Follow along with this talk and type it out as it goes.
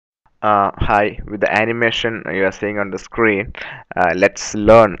Hi, with the animation you are seeing on the screen, let's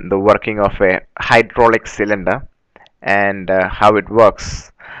learn the working of a hydraulic cylinder and how it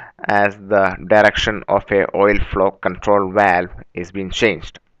works as the direction of a oil flow control valve is being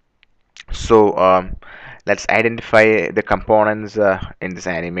changed. So let's identify the components in this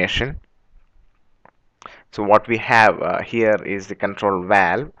animation. So what we have here is the control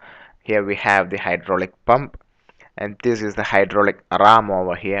valve. Here we have the hydraulic pump, and this is the hydraulic ram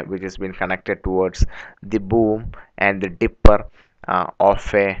over here, which has been connected towards the boom and the dipper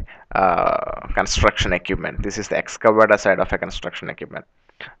of a construction equipment. This is the excavator side of a construction equipment.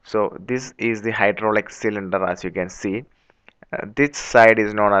 So this is the hydraulic cylinder, as you can see. This side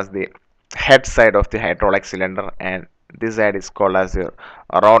is known as the head side of the hydraulic cylinder, and this side is called as the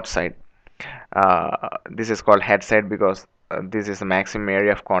rod side. This is called head side because this is the maximum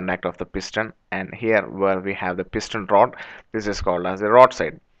area of contact of the piston, and here where we have the piston rod, this is called as the rod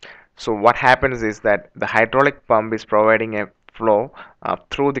side. So what happens is that the hydraulic pump is providing a flow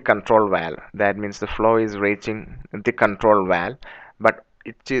through the control valve. That means the flow is reaching the control valve, but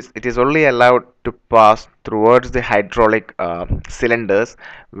it is only allowed to pass towards the hydraulic cylinders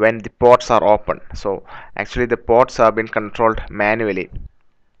when the ports are open. So actually the ports have been controlled manually.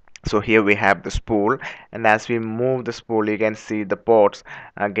 So here we have the spool, and as we move the spool you can see the ports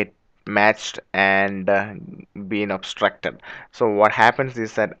get matched and being obstructed. So what happens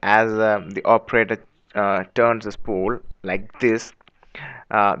is that as the operator turns the spool like this,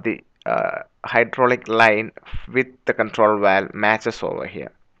 the hydraulic line with the control valve matches over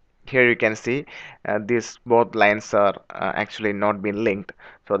here. Here you can see these both lines are actually not been linked,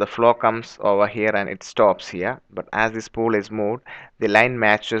 so the flow comes over here and it stops here, but as the spool is moved, the line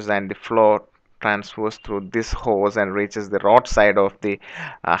matches and the flow transfers through this hose and reaches the rod side of the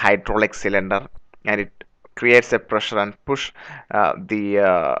hydraulic cylinder, and it creates a pressure and push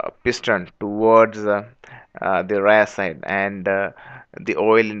the piston towards the rear side, and the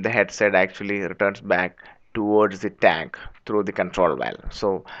oil in the head side actually returns back towards the tank through the control valve.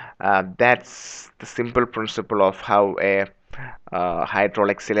 So that's the simple principle of how a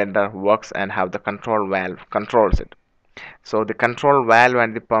hydraulic cylinder works and how the control valve controls it. So the control valve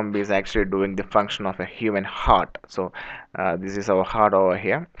and the pump is actually doing the function of a human heart. So this is our heart over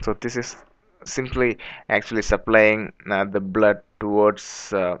here. So this is simply actually supplying the blood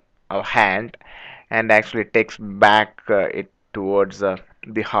towards our hand, and actually takes back it towards the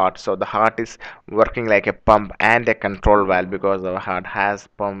heart. So the heart is working like a pump and a control valve, because our heart has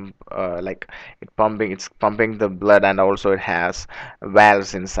pump like it's pumping the blood, and also it has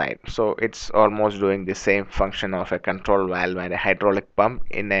valves inside. So it's almost doing the same function of a control valve and a hydraulic pump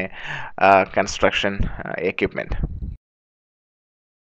in a construction equipment.